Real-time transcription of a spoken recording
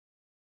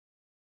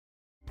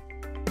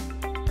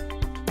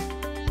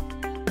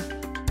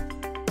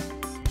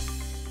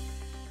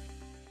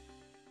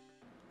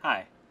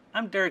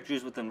I'm Derek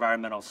Drews with the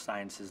Environmental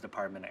Sciences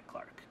Department at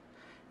Clark.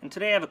 And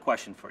today I have a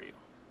question for you.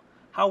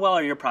 How well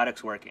are your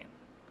products working?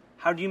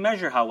 How do you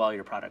measure how well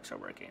your products are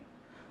working?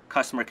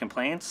 Customer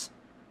complaints?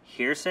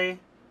 Hearsay?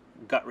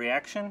 Gut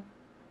reaction?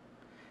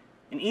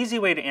 An easy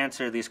way to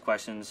answer these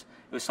questions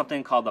is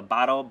something called the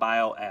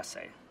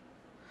Bioassay.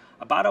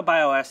 A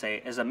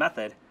Bioassay is a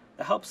method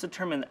that helps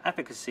determine the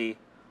efficacy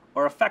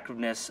or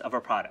effectiveness of a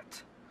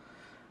product,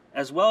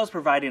 as well as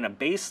providing a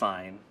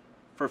baseline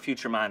for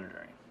future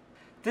monitoring.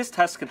 This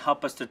test can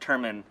help us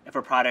determine if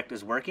a product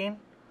is working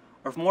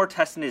or if more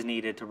testing is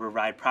needed to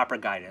provide proper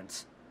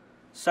guidance,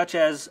 such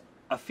as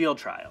a field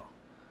trial.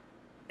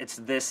 It's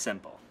this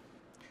simple.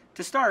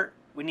 To start,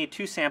 we need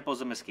 2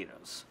 samples of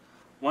mosquitoes,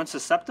 one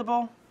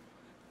susceptible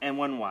and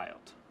one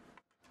wild.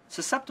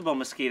 Susceptible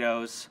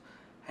mosquitoes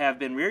have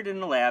been reared in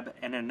the lab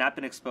and have not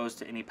been exposed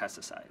to any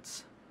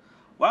pesticides.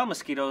 Wild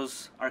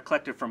mosquitoes are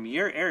collected from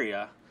your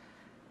area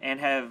and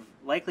have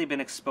likely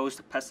been exposed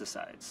to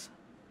pesticides,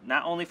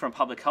 not only from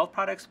public health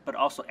products, but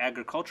also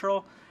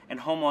agricultural and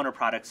homeowner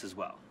products as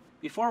well.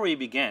 Before we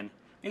begin,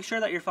 make sure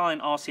that you're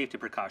following all safety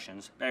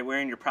precautions by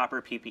wearing your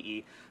proper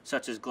PPE,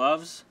 such as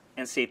gloves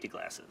and safety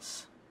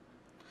glasses.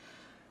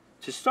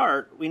 To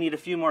start, we need a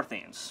few more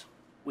things.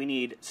 We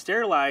need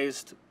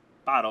sterilized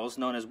bottles,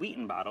 known as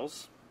Wheaton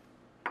bottles,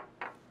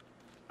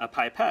 a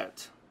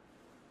pipette,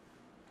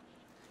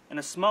 and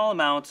a small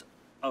amount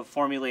of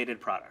formulated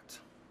product.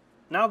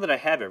 Now that I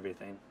have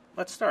everything,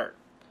 let's start.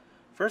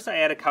 First, I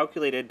add a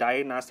calculated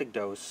diagnostic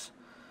dose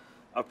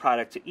of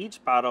product to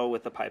each bottle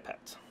with the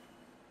pipette.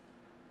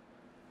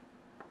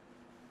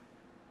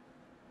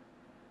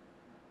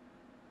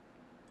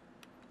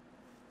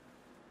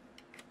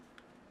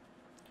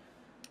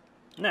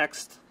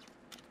 Next,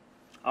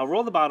 I'll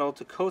roll the bottle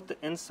to coat the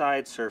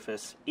inside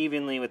surface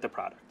evenly with the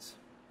product.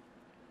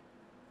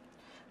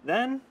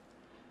 Then,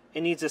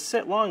 it needs to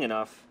sit long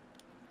enough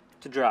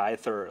to dry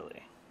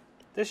thoroughly.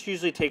 This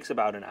usually takes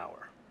about an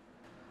hour.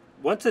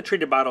 Once the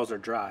treated bottles are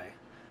dry,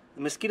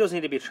 the mosquitoes need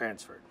to be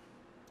transferred.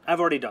 I've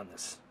already done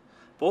this.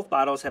 Both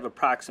bottles have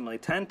approximately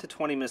 10 to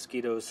 20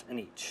 mosquitoes in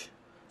each,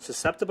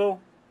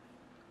 susceptible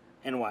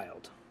and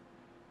wild.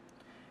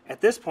 At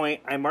this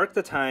point, I mark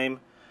the time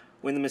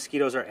when the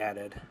mosquitoes are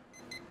added,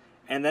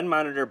 and then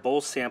monitor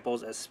both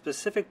samples at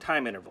specific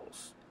time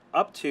intervals,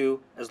 up to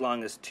as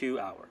long as 2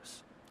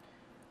 hours.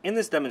 In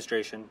this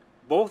demonstration,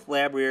 both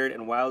lab-reared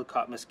and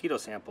wild-caught mosquito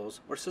samples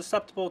were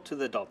susceptible to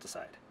the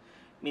adulticide,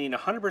 meaning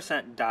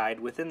 100% died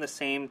within the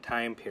same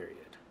time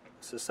period.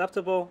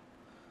 Susceptible,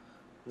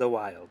 the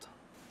wild.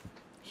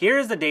 Here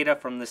is the data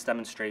from this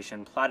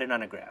demonstration plotted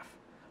on a graph.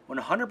 When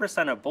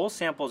 100% of both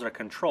samples are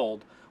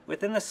controlled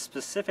within the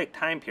specific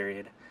time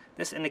period,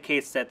 this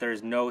indicates that there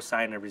is no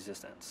sign of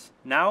resistance.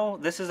 Now,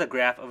 this is a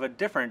graph of a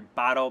different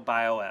bottle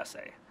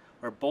bioassay,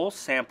 where both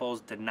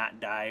samples did not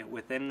die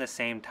within the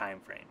same time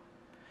frame.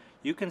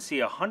 You can see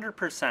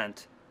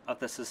 100% of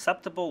the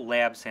susceptible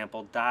lab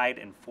sample died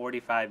in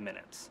 45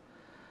 minutes.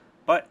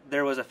 But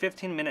there was a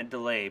 15-minute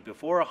delay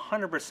before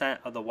 100%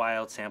 of the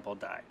wild sample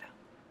died.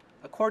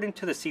 According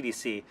to the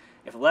CDC,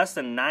 if less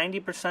than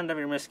 90% of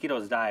your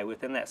mosquitoes die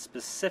within that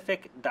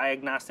specific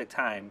diagnostic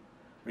time,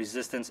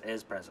 resistance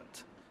is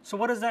present. So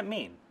what does that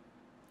mean?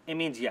 It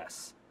means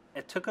yes,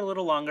 it took a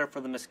little longer for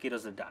the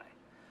mosquitoes to die.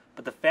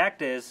 But the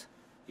fact is,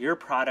 your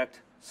product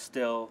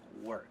still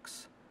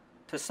works.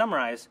 To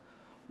summarize,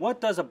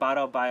 what does a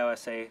bottle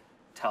bioassay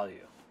tell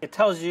you? It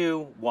tells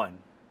you 1,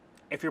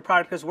 if your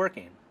product is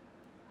working.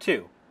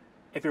 2,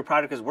 if your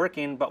product is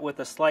working but with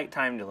a slight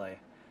time delay,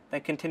 then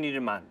continue to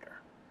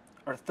monitor.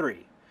 Or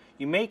 3,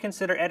 you may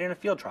consider adding a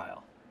field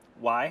trial.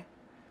 Why?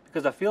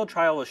 Because a field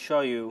trial will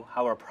show you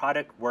how a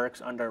product works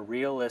under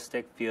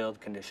realistic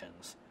field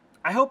conditions.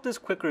 I hope this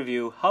quick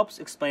review helps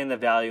explain the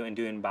value in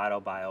doing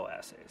bottle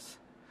bioassays.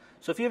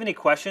 So if you have any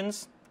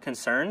questions,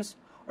 concerns,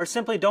 or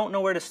simply don't know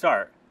where to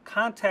start,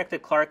 contact the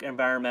Clark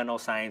Environmental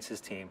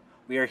Sciences team.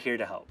 We are here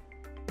to help.